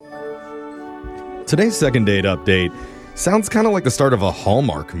Today's second date update sounds kind of like the start of a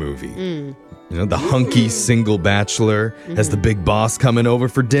Hallmark movie. You know, the hunky single bachelor has the big boss coming over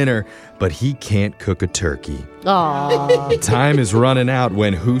for dinner, but he can't cook a turkey. Aww. Time is running out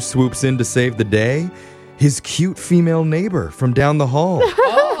when who swoops in to save the day? His cute female neighbor from down the hall,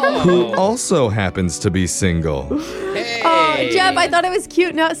 who also happens to be single. Oh, Jeb, I thought it was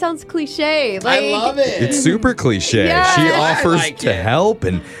cute. Now it sounds cliche. I love it. It's super cliche. Yes. She I offers like to it. help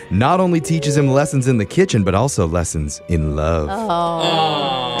and not only teaches him lessons in the kitchen, but also lessons in love.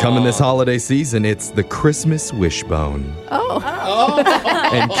 Oh. Coming this holiday season, it's the Christmas wishbone. Oh.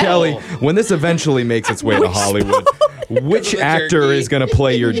 And Kelly, when this eventually makes its way to Hollywood, which the actor turkey. is going to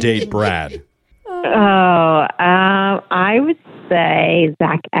play your date, Brad? I would say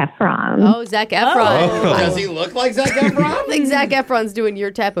Zac Efron. Oh, Zac Efron. Oh. Does he look like Zac Efron? I think Zac Efron's doing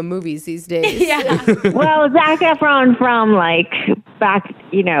your type of movies these days. Yeah. Well, Zac Efron from back,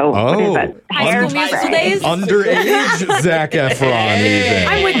 what is that? High School Musical days? Underage Zac Efron, even.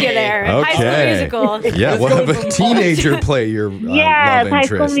 I'm with you there. High School Musical. Yeah, Let's we'll go have a from teenager play your Yes, love High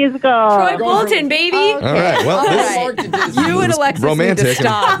School interest. Musical. Troy Bolton, baby. All right, well, this Hallmark to Disney. You and Alexis romantic. need to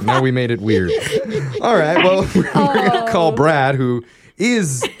stop. And now we made it weird. All right, well, we're going to call Brad, who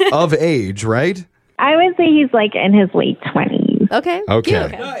is of age, right? I would say he's in his late 20s. Okay. Okay.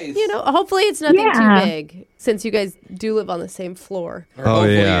 Cute. Nice. Hopefully it's nothing Yeah. too big since you guys do live on the same floor. Or Oh,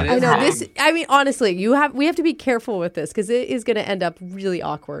 hopefully yeah. it I is know big. honestly, we have to be careful with this because it is going to end up really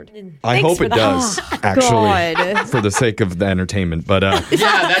awkward. I Thanks hope for it that. does, actually, God. for the sake of the entertainment. But Yeah,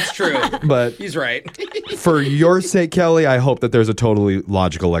 that's true. but He's right. for your sake, Kelly, I hope that there's a totally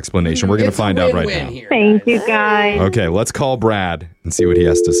logical explanation. We're going to It's a find out right win-win now. here, Thank guys. you, guys. Okay, let's call Brad and see what he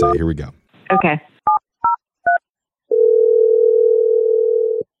has to say. Here we go. Okay.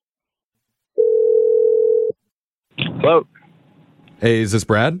 Hello. Hey, is this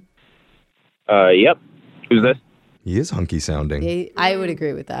Brad? Yep. Who's this? He is hunky sounding. Yeah, I would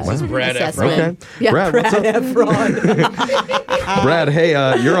agree with that. This is Brad assessment. Okay. Yeah, Brad, what's up? Efron. Brad, hey,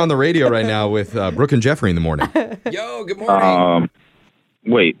 you're on the radio right now with Brooke and Jeffrey in the morning. Yo, good morning.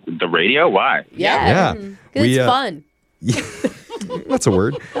 Wait, the radio? Why? Yeah. Yeah. 'Cause We, it's fun. That's a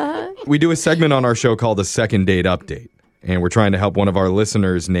word. We do a segment on our show called the Second Date Update, and we're trying to help one of our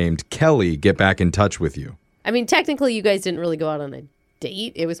listeners named Kelly get back in touch with you. I mean, technically, you guys didn't really go out on a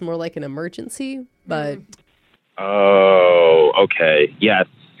date. It was more like an emergency, but Oh, okay. Yes,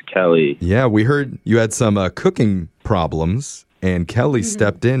 Kelly. Yeah, we heard you had some cooking problems, and Kelly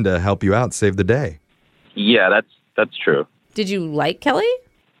stepped in to help you out, save the day. Yeah, that's true. did you like Kelly?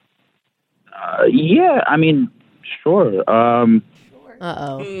 Yeah, I mean, sure.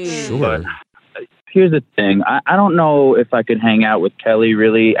 Uh-oh. Sure. Here's the thing. I don't know if I could hang out with Kelly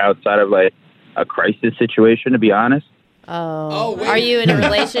really outside of a crisis situation, to be honest. Oh. wait. Are you in a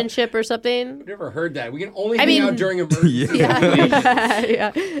relationship or something? I've never heard that. We can only I hang mean- out during emergencies.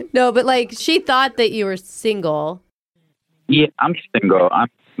 Yeah. No, but she thought that you were single. Yeah, I'm single.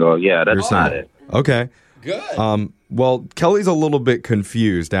 Yeah, that's You're not single. it. Okay. Good. Well, Kelly's a little bit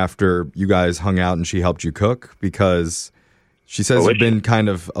confused after you guys hung out and she helped you cook because she says Oh, you've is she? been kind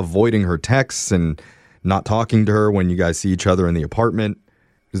of avoiding her texts and not talking to her when you guys see each other in the apartment.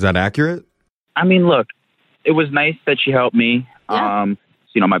 Is that accurate? I mean, look, it was nice that she helped me. Yeah.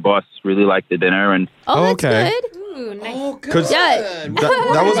 My boss really liked the dinner, and Oh, that's Okay. good. Ooh, nice. Oh, good. 'Cause- Yeah.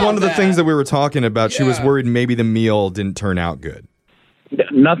 That was one of the things that we were talking about. She was Yeah. worried maybe the meal didn't turn out good.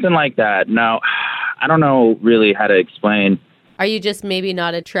 nothing like that. No, I don't know really how to explain. Are you just maybe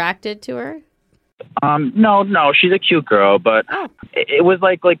not attracted to her? No, she's a cute girl, but Oh. it was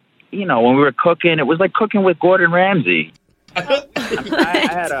like when we were cooking, it was like cooking with Gordon Ramsay. I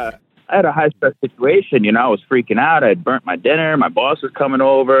had a high stress situation. I was freaking out. I had burnt my dinner. My boss was coming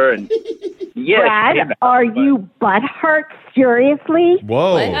over, and yeah. Brad, are you butthurt? Seriously?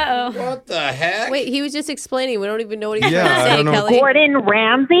 Whoa. What? Uh-oh. What the heck? Wait, he was just explaining. We don't even know what he's Yeah, trying I to say, don't know. Kelly. Gordon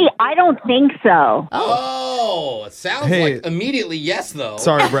Ramsay? I don't think so. Oh, it sounds Hey. like immediately yes, though.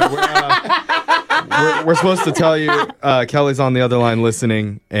 Sorry, Brad. We're supposed to tell you Kelly's on the other line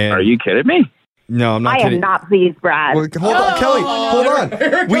listening. And Are you kidding me? No, I'm not I kidding. am not pleased, Brad. Well, hold on, Kelly. Hold on.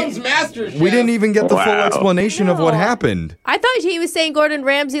 Here We- comes Master Chef. We didn't even get the full Wow. explanation of what No. happened. I thought he was saying Gordon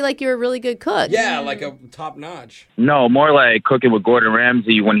Ramsay like you're a really good cook. Yeah, like a top notch. No, more like cooking with Gordon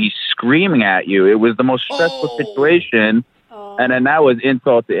Ramsay when he's screaming at you. It was the most stressful Oh. situation. And then that was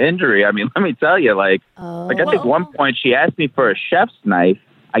insult to injury. I mean, let me tell you, I think one point she asked me for a chef's knife.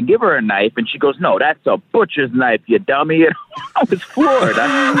 I give her a knife, and she goes, "No, that's a butcher's knife, you dummy." And I was floored.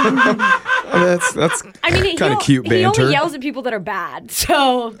 That's I mean, kind of cute He banter. only yells at people that are bad.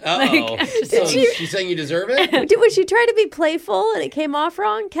 So, Uh-oh. So she's saying you deserve it? Was she trying to be playful and it came off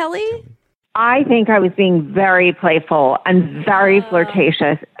wrong, Kelly? I think I was being very playful and very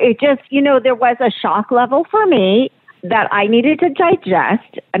flirtatious. It just, there was a shock level for me that I needed to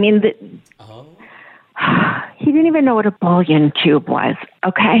digest. I mean, he didn't even know what a bouillon cube was,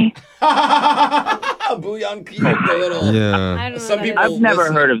 okay? A bouillon cube, the little. Yeah. I don't know Some what people- that is. I've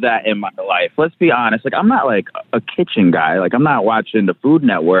never heard of that in my life. Let's be honest. Like, I'm not like a kitchen guy. Like, I'm not watching the Food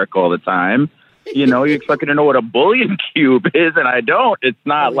Network all the time. You're expecting to know what a bouillon cube is, and I don't. It's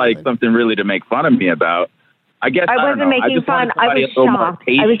not like something really to make fun of me about. I guess I don't wasn't know. making just wanted fun. I somebody was a little more shocked.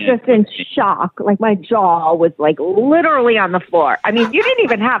 I was patient. just in shock. Like my jaw was like literally on the floor. I mean, you didn't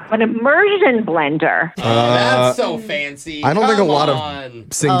even have an immersion blender. That's so fancy. I don't think a Come lot on.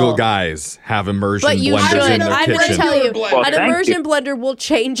 of single guys have immersion But you blenders should. in their I'm going to kitchen. tell you, Well, an thank immersion blender will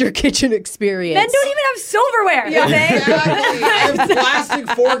change your kitchen experience. Men don't even have silverware. Yeah, okay? exactly. I have plastic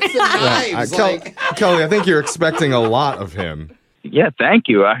forks and knives. Kelly, I think you're expecting a lot of him. Yeah, thank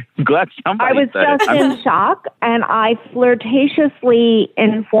you. I'm glad somebody I was said just it. in shock, and I flirtatiously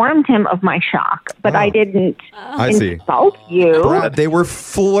informed him of my shock, but I didn't I see. insult you. Brad, they were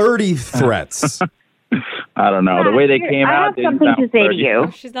flirty threats. I don't know. The way they came I out, have they something sound to say to flirty.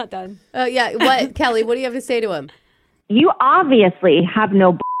 you. She's not done. Yeah, what, Kelly, what do you have to say to him? You obviously have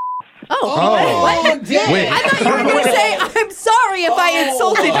no. Oh, damn. Wait. I thought you were going to say, I'm sorry if I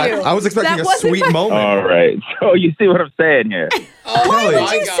insulted you. I was expecting That a wasn't sweet my- moment. All right. So you see what I'm saying here. Oh, Why Kelly.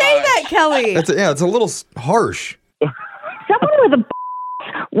 would you say that, Kelly? It's a little harsh. Someone with a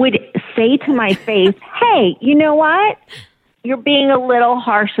would say to my face, "Hey, you know what? You're being a little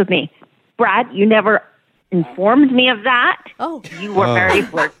harsh with me, Brad. You never informed me of that. Oh, You were very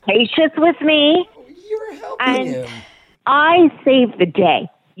flirtatious with me, You were helping and him. I saved the day.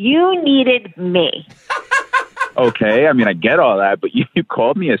 You needed me." Okay, I mean, I get all that, but you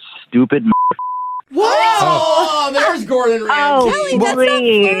called me a stupid. What? Oh, there's Gordon Ramsay. Oh, Kelly, that's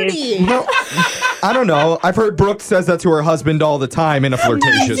please. not flirty. I don't know. I've heard Brooke says that to her husband all the time in a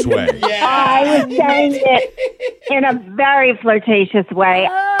flirtatious way. Yeah. I was saying it in a very flirtatious way.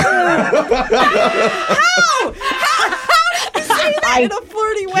 Say that in a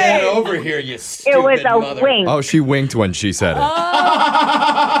flirty way. Get over here, you stupid It was a mother. wink. Oh, she winked when she said it.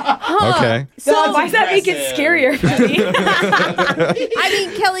 Okay. So That's why does that make it impressive. scarier for me? I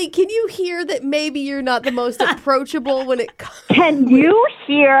mean, Kelly, can you hear that maybe you're not the most approachable when it comes? Can you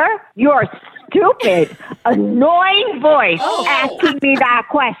hear your stupid, annoying voice asking me that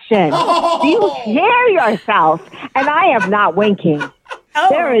question? Do you hear yourself? And I am not winking.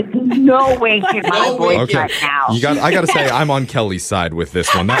 There is no wink in my No voice winking. right now. I got to say, I'm on Kelly's side with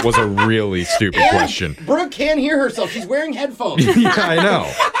this one. That was a really stupid question. Brooke can't hear herself. She's wearing headphones. Yeah, I know.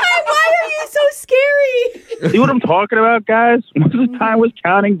 Why are you so scary? See what I'm talking about, guys? Once the time was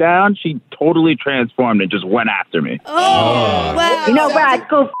counting down, she totally transformed and just went after me. Oh, wow. You know, Brad,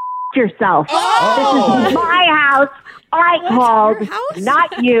 go yourself. Oh. This is my house. I called, your house?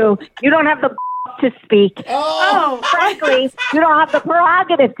 not you. You don't have the to speak. Oh. Frankly, you don't have the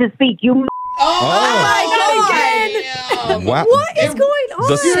prerogative to speak. You my God. Wow. What is going on?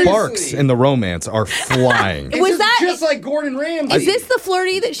 The Seriously. sparks in the romance are flying. This Was is that- just like Gordon Ramsay? Is this the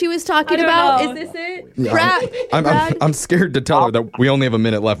flirty that she was talking I don't about? know. Is this it? Yeah. Brad, I'm scared to tell her that we only have a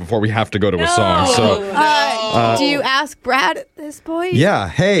minute left before we have to go to a song. So, do you ask Brad at this point? yeah.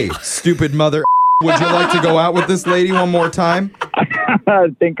 Hey, stupid mother. Would you like to go out with this lady one more time? I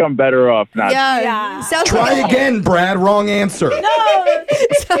think I'm better off not. Yeah. Sounds Try like again, Brad. Wrong answer.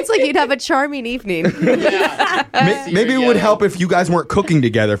 sounds like you'd have a charming evening. Maybe it would help if you guys weren't cooking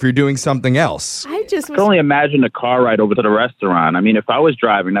together, if you're doing something else. I just I can was. only imagine a car ride over to the restaurant. I mean, if I was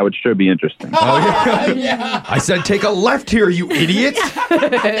driving, that would sure be interesting. Yeah. I said take a left here, you idiot.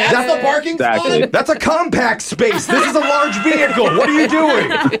 That's the parking Exactly. spot? That's a compact space. This is a large vehicle. What are you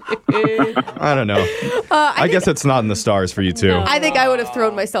doing? I don't know. I guess it's not in the stars for you too. I think I would have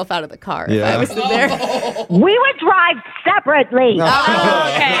thrown myself out of the car if Yeah. I was in there. we would drive separately.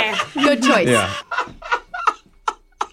 Okay. Good choice. Yeah.